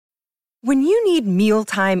When you need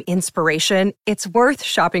mealtime inspiration, it's worth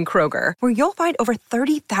shopping Kroger, where you'll find over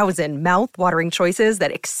 30,000 mouth-watering choices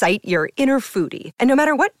that excite your inner foodie. And no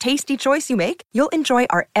matter what tasty choice you make, you'll enjoy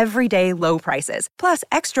our everyday low prices, plus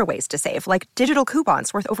extra ways to save, like digital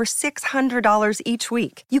coupons worth over $600 each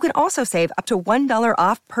week. You can also save up to $1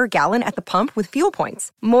 off per gallon at the pump with fuel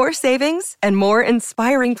points. More savings and more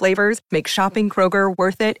inspiring flavors make shopping Kroger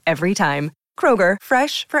worth it every time. Kroger,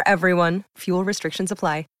 fresh for everyone. Fuel restrictions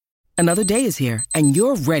apply. Another day is here, and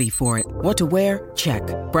you're ready for it. What to wear? Check.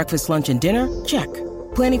 Breakfast, lunch, and dinner? Check.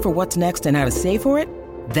 Planning for what's next and how to save for it?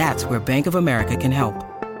 That's where Bank of America can help.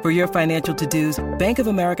 For your financial to-dos, Bank of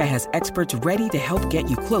America has experts ready to help get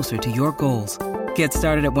you closer to your goals. Get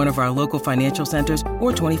started at one of our local financial centers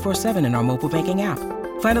or 24/7 in our mobile banking app.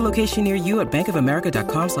 Find a location near you at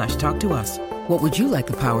bankofamerica.com/talktous. What would you like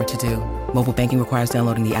the power to do? Mobile banking requires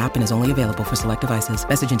downloading the app and is only available for select devices.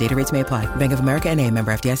 Message and data rates may apply. Bank of America N.A.,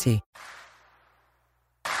 member FDIC.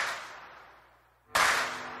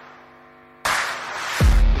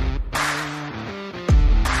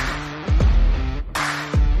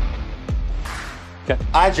 Okay.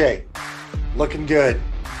 IJ, looking good.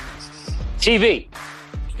 TV,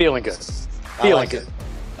 feeling good. Feeling good.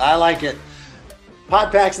 I like it.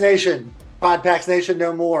 Podpacks Nation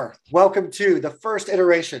no more. Welcome to the first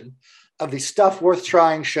iteration of the Stuff Worth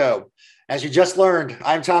Trying show. As you just learned,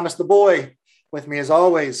 I'm Thomas the Boy. With me as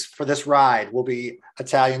always for this ride will be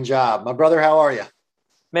Italian Job. My brother, how are you?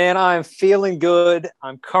 Man, I'm feeling good.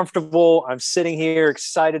 I'm comfortable. I'm sitting here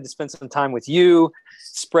excited to spend some time with you,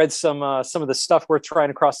 spread some of the stuff we're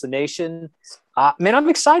trying across the nation. Man, I'm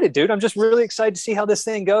excited, dude. I'm just really excited to see how this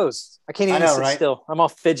thing goes. I can't even sit still. I'm all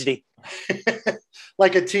fidgety.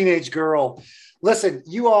 Like a teenage girl. Listen,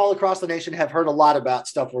 you all across the nation have heard a lot about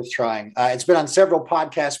Stuff Worth Trying. It's been on several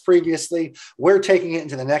podcasts previously. We're taking it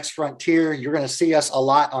into the next frontier. You're going to see us a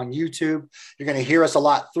lot on YouTube. You're going to hear us a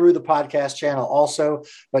lot through the podcast channel also.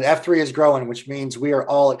 But F3 is growing, which means we are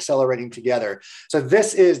all accelerating together. So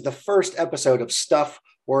this is the first episode of Stuff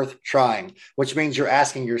Worth Trying, which means you're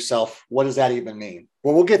asking yourself, what does that even mean?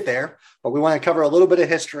 Well, we'll get there, but we want to cover a little bit of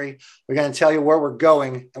history. We're going to tell you where we're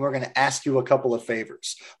going, and we're going to ask you a couple of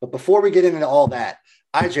favors. But before we get into all that,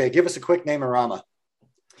 IJ, give us a quick name-a-rama.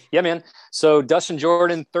 Yeah, man. So Dustin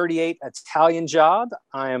Jordan, 38, Italian Job.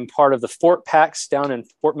 I am part of the Fort Packs down in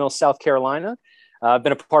Fort Mill, South Carolina. I've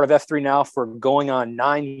been a part of F3 now for going on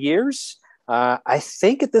 9 years. I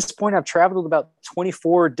think at this point I've traveled about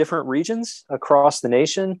 24 different regions across the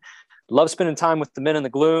nation. Love spending time with the men in the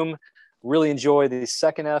gloom. Really enjoy the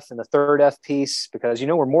second F and the third F piece because,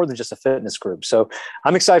 we're more than just a fitness group. So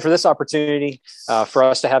I'm excited for this opportunity for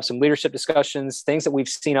us to have some leadership discussions, things that we've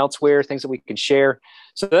seen elsewhere, things that we can share.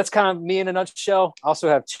 So that's kind of me in a nutshell. I also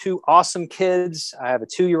have two awesome kids. I have a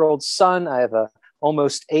 2-year-old son. I have a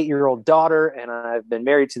almost 8-year-old daughter, and I've been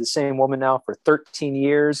married to the same woman now for 13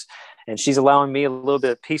 years. And she's allowing me a little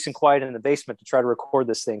bit of peace and quiet in the basement to try to record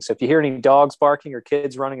this thing. So if you hear any dogs barking or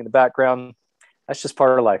kids running in the background, that's just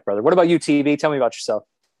part of life, brother. What about you, TV? Tell me about yourself.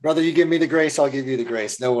 Brother, you give me the grace, I'll give you the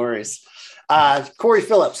grace. No worries. Corey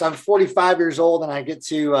Phillips. I'm 45 years old, and I get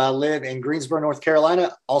to live in Greensboro, North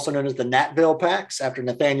Carolina, also known as the Natville Packs, after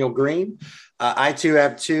Nathaniel Green. I, too,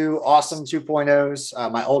 have two awesome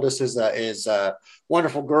 2.0s. My oldest is a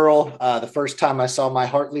wonderful girl. The first time I saw my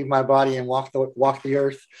heart leave my body and walk the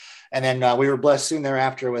earth. And then we were blessed soon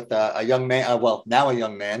thereafter with a young man, now a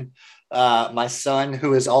young man. My son,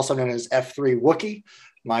 who is also known as F3 Wookie.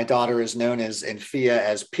 My daughter is known in FIA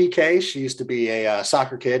as PK. She used to be a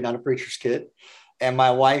soccer kid, not a preacher's kid. And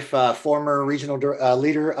my wife, former regional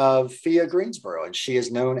leader of FIA Greensboro, and she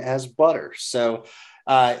is known as Butter. So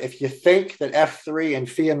if you think that F3 and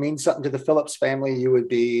FIA means something to the Phillips family, you would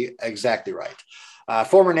be exactly right.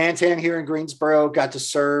 Former Nantan here in Greensboro, got to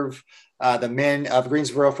serve the men of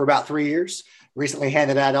Greensboro for about 3 years. Recently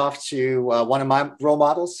handed that off to one of my role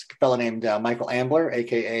models, a fellow named Michael Ambler,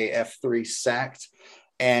 aka F3 Sacked,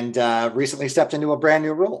 and recently stepped into a brand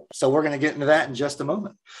new role. So we're going to get into that in just a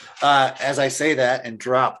moment. As I say that and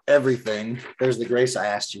drop everything, there's the grace I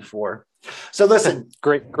asked you for. So listen.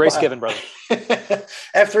 Great grace given, brother.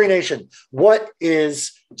 F3 Nation, what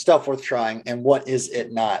is Stuff Worth Trying and what is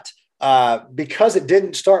it not? Because it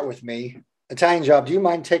didn't start with me, Italian Job, do you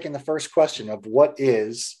mind taking the first question of what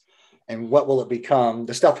is and what will it become,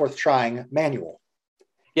 the Stuff Worth Trying manual?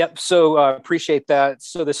 Yep. So appreciate that.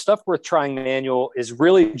 So the Stuff Worth Trying manual is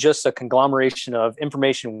really just a conglomeration of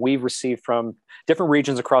information we've received from different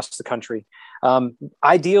regions across the country.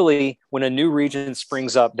 Ideally, when a new region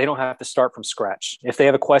springs up, they don't have to start from scratch. If they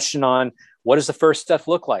have a question on what does the first step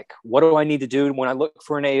look like? What do I need to do when I look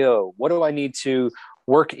for an AO? What do I need to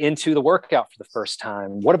work into the workout for the first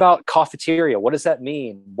time? What about cafeteria? What does that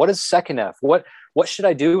mean? What is second F? What should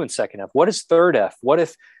I do in second F? What is third F? What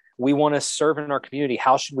if we want to serve in our community?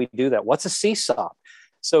 How should we do that? What's a CSOP?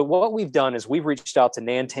 So what we've done is we've reached out to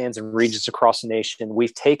NANTANs and regions across the nation.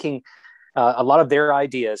 We've taken a lot of their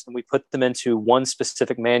ideas and we put them into one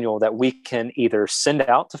specific manual that we can either send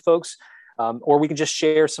out to folks or we can just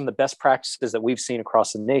share some of the best practices that we've seen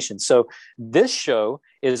across the nation. So this show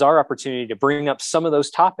is our opportunity to bring up some of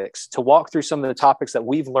those topics, to walk through some of the topics that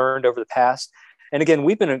we've learned over the past. And again,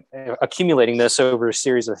 we've been accumulating this over a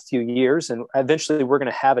series of a few years, and eventually we're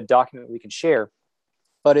going to have a document we can share.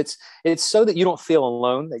 But it's so that you don't feel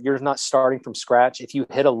alone, that you're not starting from scratch. If you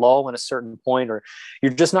hit a lull at a certain point or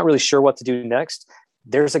you're just not really sure what to do next,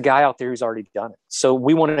 there's a guy out there who's already done it. So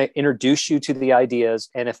we want to introduce you to the ideas,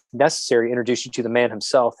 and if necessary, introduce you to the man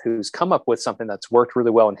himself who's come up with something that's worked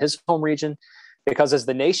really well in his home region. Because as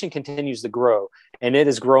the nation continues to grow, and it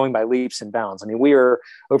is growing by leaps and bounds. I mean, we are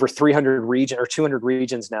over 200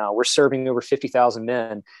 regions now. We're serving over 50,000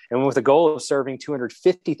 men. And with the goal of serving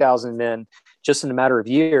 250,000 men just in a matter of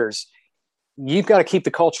years, you've got to keep the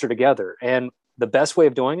culture together. And the best way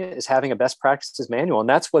of doing it is having a best practices manual. And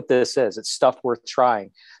that's what this is. It's stuff worth trying.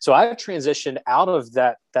 So I've transitioned out of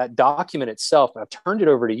that document itself. I've turned it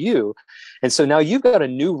over to you. And so now you've got a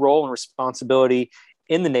new role and responsibility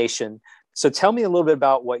in the nation. So tell me a little bit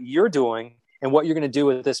about what you're doing and what you're going to do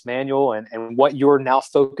with this manual and what your now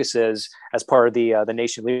focus is as part of the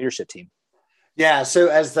nation leadership team. Yeah. So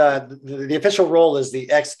as the official role is the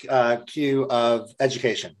XQ of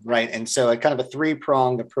education, right? And so a kind of a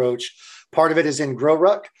three-pronged approach. Part of it is in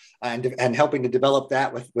GrowRuck and helping to develop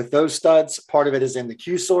that with those studs. Part of it is in the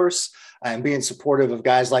Q source and being supportive of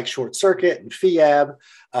guys like Short Circuit and FIAB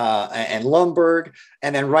and Lumberg.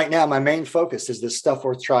 And then right now, my main focus is this Stuff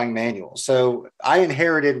Worth Trying manual. So I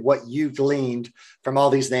inherited what you gleaned from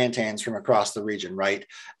all these NANTANs from across the region, right?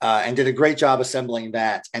 And did a great job assembling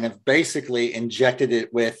that and have basically injected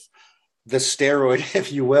it with the steroid,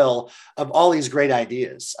 if you will, of all these great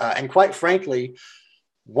ideas. And quite frankly,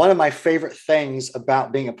 one of my favorite things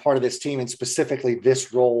about being a part of this team, and specifically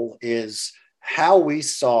this role, is how we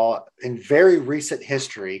saw in very recent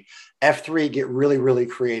history F3 get really, really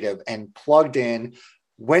creative and plugged in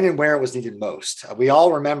when and where it was needed most. We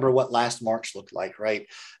all remember what last March looked like, right?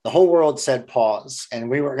 The whole world said pause, and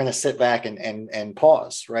we were going to sit back and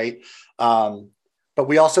pause, right? But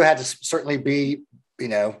we also had to certainly be,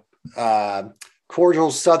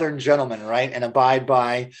 cordial Southern gentlemen, right? And abide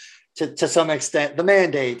by, to some extent, the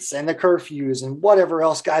mandates and the curfews and whatever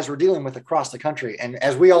else guys were dealing with across the country. And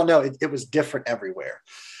as we all know, it was different everywhere.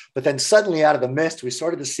 But then suddenly out of the mist, we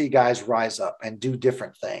started to see guys rise up and do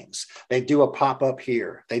different things. They'd do a pop-up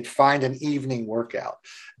here. They'd find an evening workout.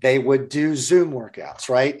 They would do Zoom workouts,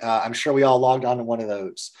 right? I'm sure we all logged on to one of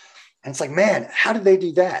those. And it's like, man, how did they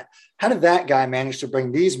do that? How did that guy manage to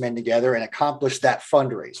bring these men together and accomplish that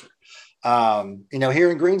fundraiser?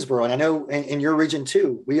 Here in Greensboro, and I know in your region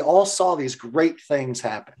too, we all saw these great things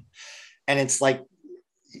happen. And it's like,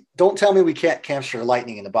 don't tell me we can't capture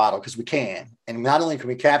lightning in the bottle, because we can. And not only can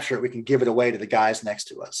we capture it, we can give it away to the guys next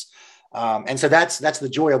to us. And so that's the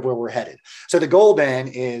joy of where we're headed. So the goal then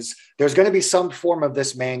is there's going to be some form of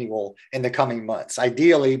this manual in the coming months,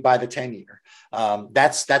 ideally by the 10-year.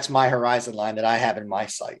 That's my horizon line that I have in my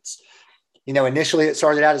sights. Initially it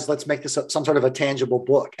started out as let's make this some sort of a tangible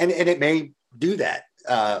book. And it may do that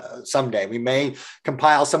someday. We may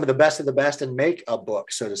compile some of the best and make a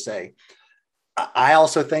book, so to say. I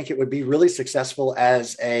also think it would be really successful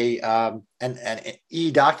as an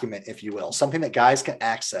e-document, if you will, something that guys can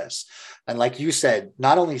access. And like you said,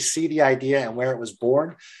 not only see the idea and where it was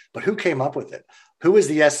born, but who came up with it? Who is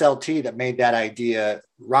the SLT that made that idea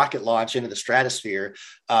rocket launch into the stratosphere?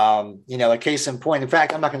 A case in point. In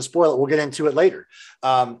fact, I'm not going to spoil it. We'll get into it later.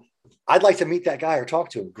 I'd like to meet that guy or talk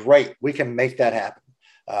to him. Great. We can make that happen.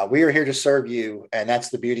 We are here to serve you. And that's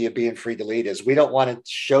the beauty of being free to lead, is we don't want to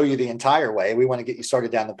show you the entire way. We want to get you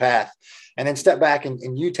started down the path and then step back and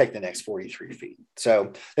you take the next 43 feet.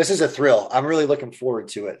 So this is a thrill. I'm really looking forward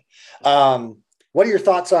to it. What are your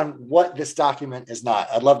thoughts on what this document is not?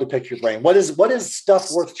 I'd love to pick your brain. What is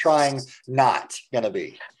Stuff Worth Trying not going to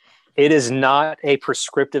be? It is not a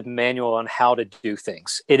prescriptive manual on how to do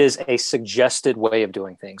things. It is a suggested way of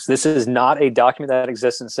doing things. This is not a document that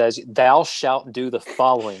exists and says, thou shalt do the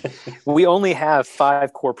following. We only have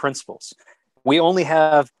 5 core principles. We only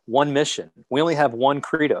have one mission. We only have one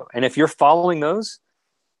credo. And if you're following those,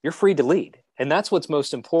 you're free to lead. And that's what's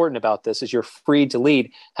most important about this, is you're free to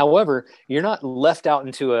lead. However, you're not left out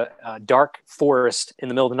into a dark forest in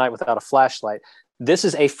the middle of the night without a flashlight. This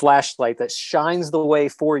is a flashlight that shines the way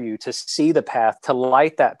for you to see the path, to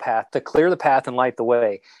light that path, to clear the path and light the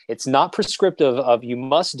way. It's not prescriptive of you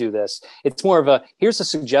must do this. It's more of a, here's a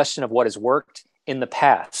suggestion of what has worked in the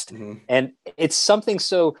past. Mm-hmm. And it's something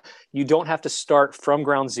so you don't have to start from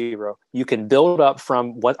ground zero. You can build up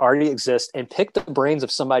from what already exists and pick the brains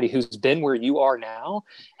of somebody who's been where you are now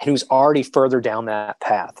and who's already further down that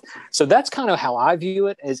path. So that's kind of how I view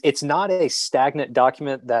it. Is it's not a stagnant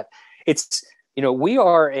document that it's, we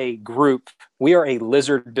are a group. We are a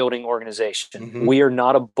lizard building organization. Mm-hmm. We are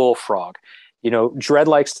not a bullfrog. Dredd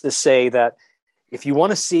likes to say that if you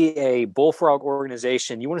want to see a bullfrog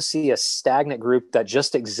organization, you want to see a stagnant group that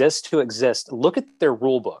just exists to exist, look at their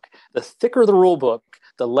rule book. The thicker the rule book,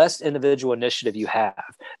 the less individual initiative you have,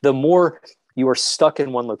 the more you are stuck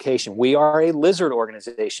in one location. We are a lizard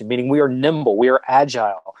organization, meaning we are nimble, we are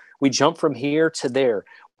agile. We jump from here to there.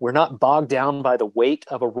 We're not bogged down by the weight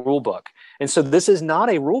of a rule book. And so this is not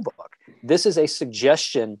a rule book. This is a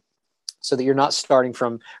suggestion so that you're not starting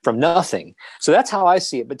from nothing. So that's how I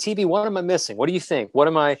see it. But TB, what am I missing? What do you think?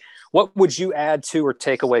 What would you add to or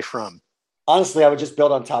take away from? Honestly, I would just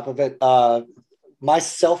build on top of it. My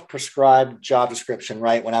self-prescribed job description,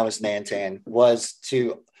 right, when I was Nantan, was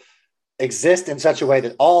to exist in such a way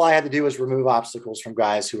that all I had to do was remove obstacles from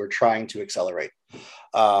guys who are trying to accelerate.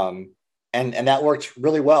 And that worked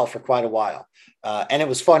really well for quite a while. And it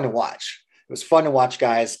was fun to watch. It was fun to watch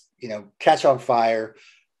guys, catch on fire,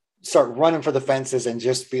 start running for the fences and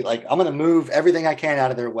just be like, I'm going to move everything I can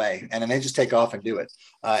out of their way. And then they just take off and do it.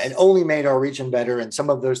 It only made our region better. And some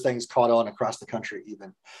of those things caught on across the country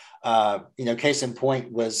even. Case in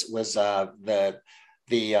point was the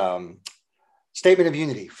Statement of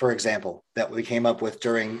Unity, for example, that we came up with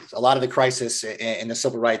during a lot of the crisis in the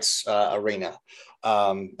civil rights arena.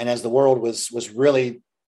 And as the world was really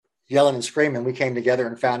yelling and screaming, we came together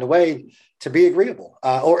and found a way to be agreeable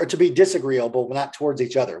or to be disagreeable, but not towards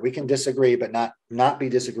each other. We can disagree, but not be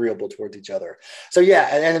disagreeable towards each other. So, yeah.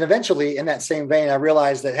 And then eventually in that same vein, I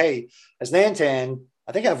realized that, hey, as Nantan,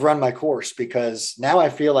 I think I've run my course because now I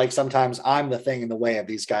feel like sometimes I'm the thing in the way of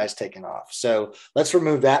these guys taking off. So let's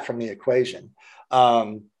remove that from the equation.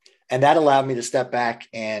 And that allowed me to step back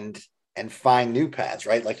and find new paths,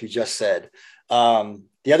 right? Like you just said.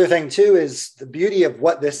 The other thing too is the beauty of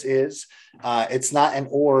what this is. It's not an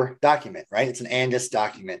or document, right? It's an and-is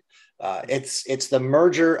document. It's the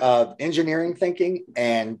merger of engineering thinking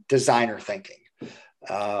and designer thinking.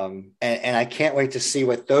 And I can't wait to see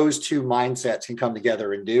what those two mindsets can come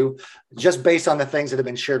together and do, just based on the things that have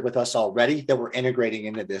been shared with us already that we're integrating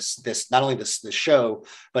into this not only the show,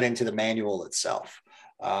 but into the manual itself.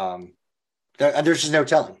 There's just no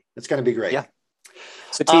telling. It's going to be great. Yeah.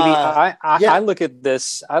 So TB, I look at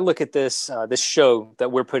this. I look at this show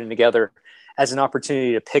that we're putting together as an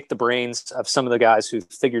opportunity to pick the brains of some of the guys who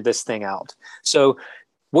figured this thing out. So,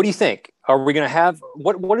 what do you think? Are we going to have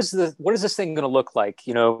what is this thing going to look like?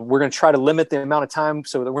 We're going to try to limit the amount of time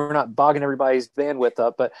so that we're not bogging everybody's bandwidth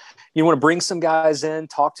up. But you want to bring some guys in,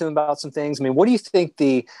 talk to them about some things. I mean, what do you think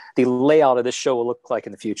the layout of this show will look like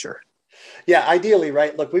in the future? Yeah, ideally,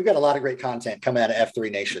 right? Look, we've got a lot of great content coming out of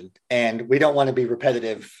F3 Nation, and we don't want to be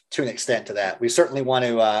repetitive to an extent to that. We certainly want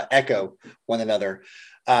to echo one another.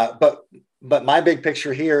 But my big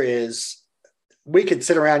picture here is we could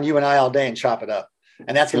sit around, you and I, all day and chop it up.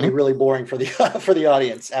 And that's going to be really boring for the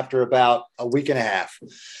audience after about a week and a half.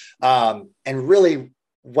 And really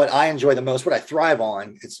what I enjoy the most, what I thrive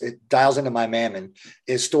on, it dials into my mammon,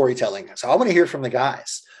 is storytelling. So I want to hear from the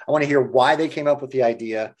guys. I want to hear why they came up with the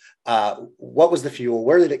idea. What was the fuel?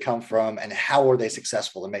 Where did it come from? And how were they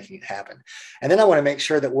successful in making it happen? And then I want to make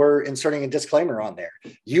sure that we're inserting a disclaimer on there.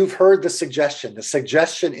 You've heard the suggestion. The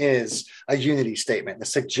suggestion is a unity statement. The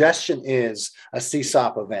suggestion is a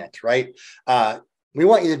CSOP event, right? We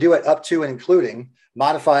want you to do it up to and including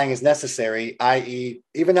modifying as necessary, i.e.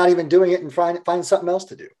 even not even doing it and find something else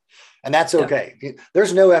to do. And that's okay. Yeah.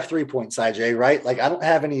 There's no F3 points, IJ, right? Like I don't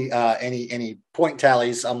have any point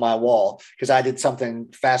tallies on my wall because I did something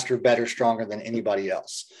faster, better, stronger than anybody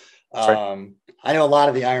else. Right. I know a lot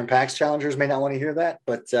of the Iron PAX challengers may not want to hear that,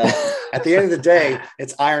 but at the end of the day,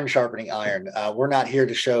 it's iron sharpening iron. We're not here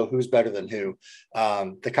to show who's better than who.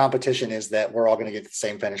 The competition is that we're all going to get to the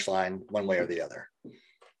same finish line one way or the other.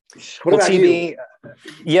 What about TB, you?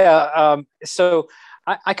 Yeah. So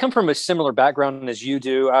I come from a similar background as you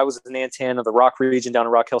do. I was an Nantan of the Rock region down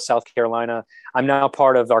in Rock Hill, South Carolina. I'm now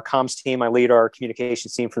part of our comms team. I lead our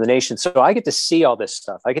communications team for the nation. So I get to see all this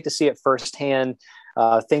stuff. I get to see it firsthand.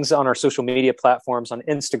 Things on our social media platforms, on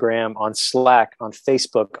Instagram, on Slack, on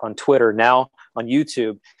Facebook, on Twitter, now on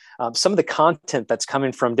YouTube. some of the content that's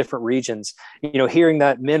coming from different regions, hearing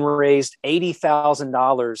that men raised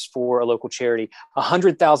 $80,000 for a local charity,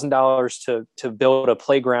 $100,000 to build a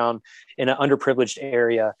playground in an underprivileged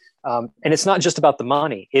area. And it's not just about the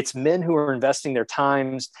money. It's men who are investing their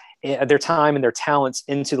time and their talents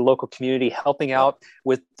into the local community, helping out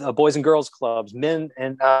with boys and girls clubs, men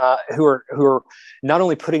and who are not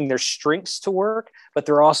only putting their strengths to work, but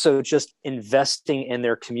they're also just investing in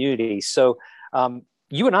their community. So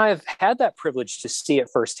you and I have had that privilege to see it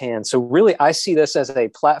firsthand. So really, I see this as a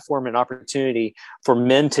platform and opportunity for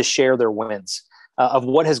men to share their wins of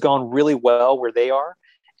what has gone really well where they are,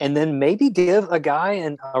 and then maybe give a guy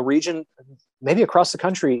in a region, maybe across the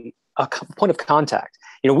country, a point of contact.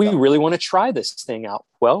 We really want to try this thing out.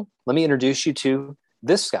 Well, let me introduce you to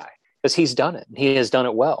this guy because he's done it. He has done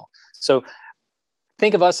it well. So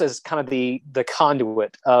think of us as kind of the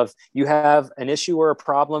conduit of, you have an issue or a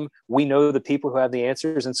problem. We know the people who have the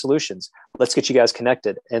answers and solutions. Let's get you guys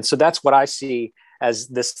connected. And so that's what I see as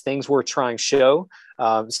this things worth trying show,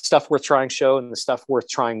 stuff worth trying show, and the stuff worth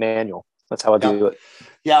trying manual. That's how I do it.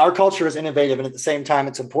 Yeah, our culture is innovative, and at the same time,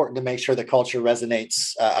 it's important to make sure the culture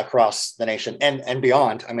resonates across the nation and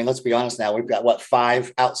beyond. I mean, let's be honest now. We've got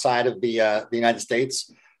 5 outside of the United States,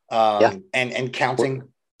 and counting.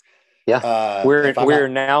 Yeah, we're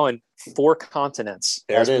now in 4 continents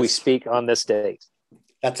as we speak on this date.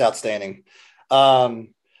 That's outstanding.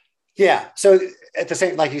 So at the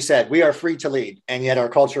same, like you said, we are free to lead, and yet our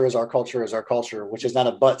culture is our culture is our culture, which is not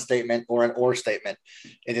a but statement or an or statement.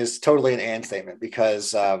 It is totally an and statement,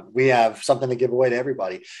 because we have something to give away to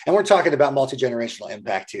everybody. And we're talking about multi-generational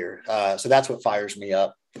impact here. So that's what fires me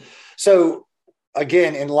up. So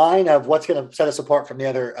again, in line of what's going to set us apart from the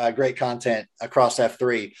other great content across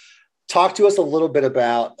F3, talk to us a little bit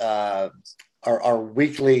about our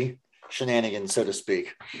weekly shenanigans, so to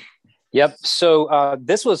speak. Yep. So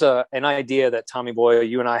this was an idea that Tommy Boy,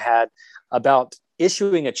 you and I had about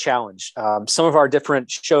issuing a challenge. Some of our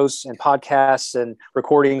different shows and podcasts and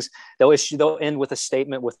recordings, they'll end with a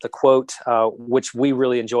statement with the quote, which we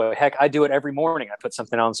really enjoy. Heck, I do it every morning. I put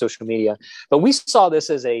something on social media. But we saw this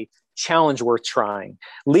as a challenge worth trying.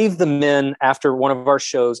 Leave the men, after one of our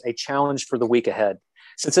shows, a challenge for the week ahead.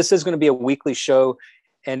 Since this is going to be a weekly show,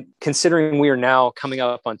 and considering we are now coming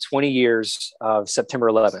up on 20 years of September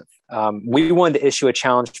 11th, we wanted to issue a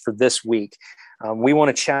challenge for this week. We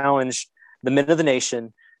want to challenge the men of the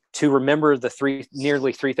nation to remember the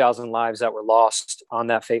nearly 3,000 lives that were lost on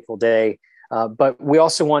that fateful day. But we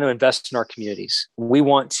also want to invest in our communities. We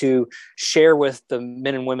want to share with the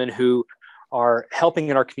men and women who are helping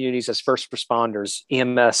in our communities as first responders,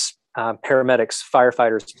 EMS, paramedics,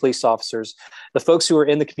 firefighters, police officers, the folks who are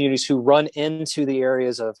in the communities who run into the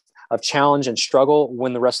areas of challenge and struggle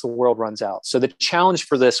when the rest of the world runs out. So the challenge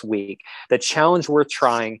for this week, the challenge worth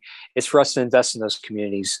trying, is for us to invest in those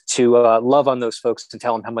communities, to love on those folks and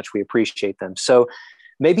tell them how much we appreciate them. So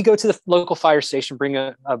maybe go to the local fire station, bring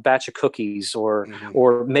a batch of cookies, or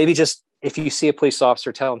maybe just, if you see a police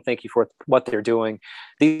officer, tell them thank you for what they're doing.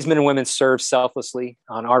 These men and women serve selflessly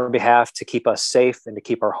on our behalf to keep us safe and to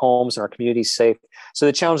keep our homes and our communities safe. So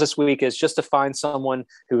the challenge this week is just to find someone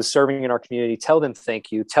who is serving in our community, tell them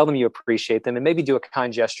thank you, tell them you appreciate them, and maybe do a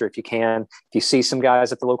kind gesture if you can. If you see some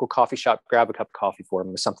guys at the local coffee shop, grab a cup of coffee for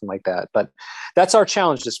them or something like that. But that's our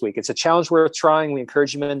challenge this week. It's a challenge worth trying. We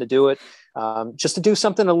encourage men to do it. Just to do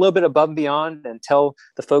something a little bit above and beyond, and tell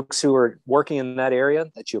the folks who are working in that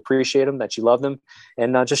area that you appreciate them, that you love them,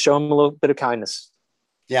 and just show them a little bit of kindness.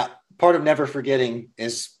 Yeah. Part of never forgetting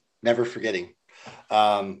is never forgetting.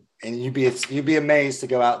 And you'd be amazed to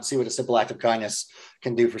go out and see what a simple act of kindness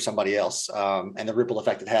can do for somebody else, and the ripple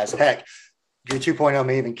effect it has. Heck, your 2.0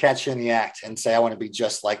 may even catch you in the act and say, I want to be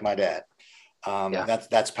just like my dad.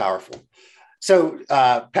 That's powerful. So,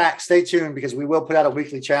 Pack, stay tuned, because we will put out a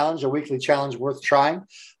weekly challenge worth trying.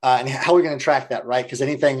 And how are we going to track that, right? Because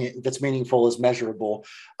anything that's meaningful is measurable.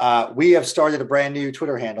 We have started a brand new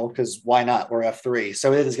Twitter handle, because why not? We're F3.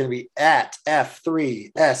 So it is going to be at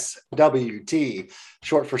F3SWT,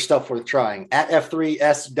 short for stuff worth trying, at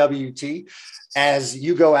F3SWT. As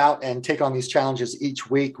you go out and take on these challenges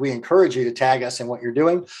each week, we encourage you to tag us in what you're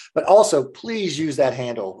doing, but also please use that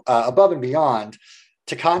handle above and beyond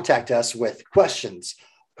to contact us with questions.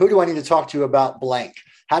 Who do I need to talk to about blank?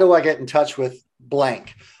 How do I get in touch with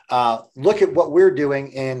blank? Look at what we're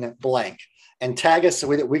doing in blank, and tag us so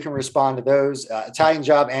that we can respond to those. Italian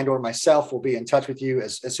Job and or myself will be in touch with you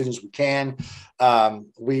as soon as we can.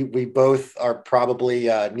 We both are probably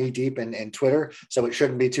knee deep in Twitter, so it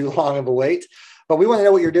shouldn't be too long of a wait. But we want to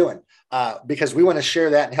know what you're doing. because we want to share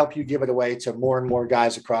that and help you give it away to more and more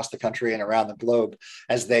guys across the country and around the globe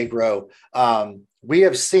as they grow. We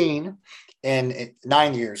have seen in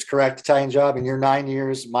 9 years, correct, Italian Job? In your 9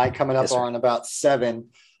 years, Mike coming up on about 7.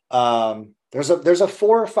 There's a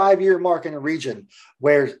 4 or 5 year mark in a region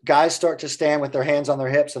where guys start to stand with their hands on their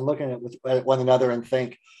hips and looking at one another and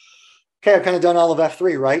think, okay, I've kind of done all of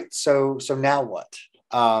F3, right? So now what?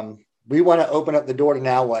 We want to open up the door to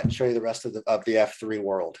now what and show you the rest of the F3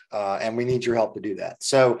 world. And we need your help to do that.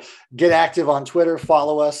 So get active on Twitter,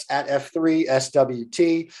 follow us at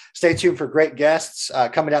F3SWT. Stay tuned for great guests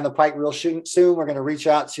coming down the pike real soon. We're going to reach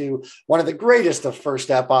out to one of the greatest of first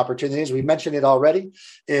step opportunities. We mentioned it already,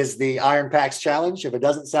 is the Iron Packs Challenge. If it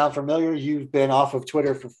doesn't sound familiar, you've been off of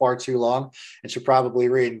Twitter for far too long and should probably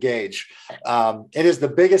re-engage. It is the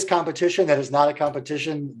biggest competition that is not a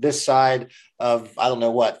competition this side of, I don't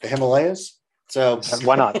know what, the Himalayas. So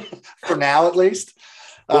why not? For now, at least.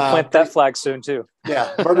 We'll plant that flag soon too.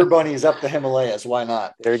 Yeah. Murder bunnies up the Himalayas. Why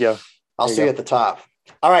not? There you go. I'll see you at the top.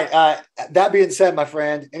 All right. That being said, my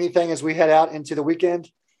friend, anything as we head out into the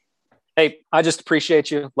weekend? Hey, I just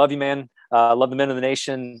appreciate you. Love you, man. Love the men of the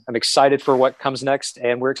nation. I'm excited for what comes next.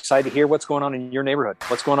 And we're excited to hear what's going on in your neighborhood,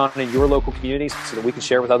 what's going on in your local communities so that we can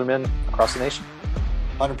share with other men across the nation.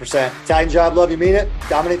 100%. Italian Job. Love you. Mean it.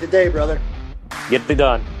 Dominate the day, brother. Get it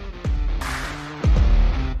done.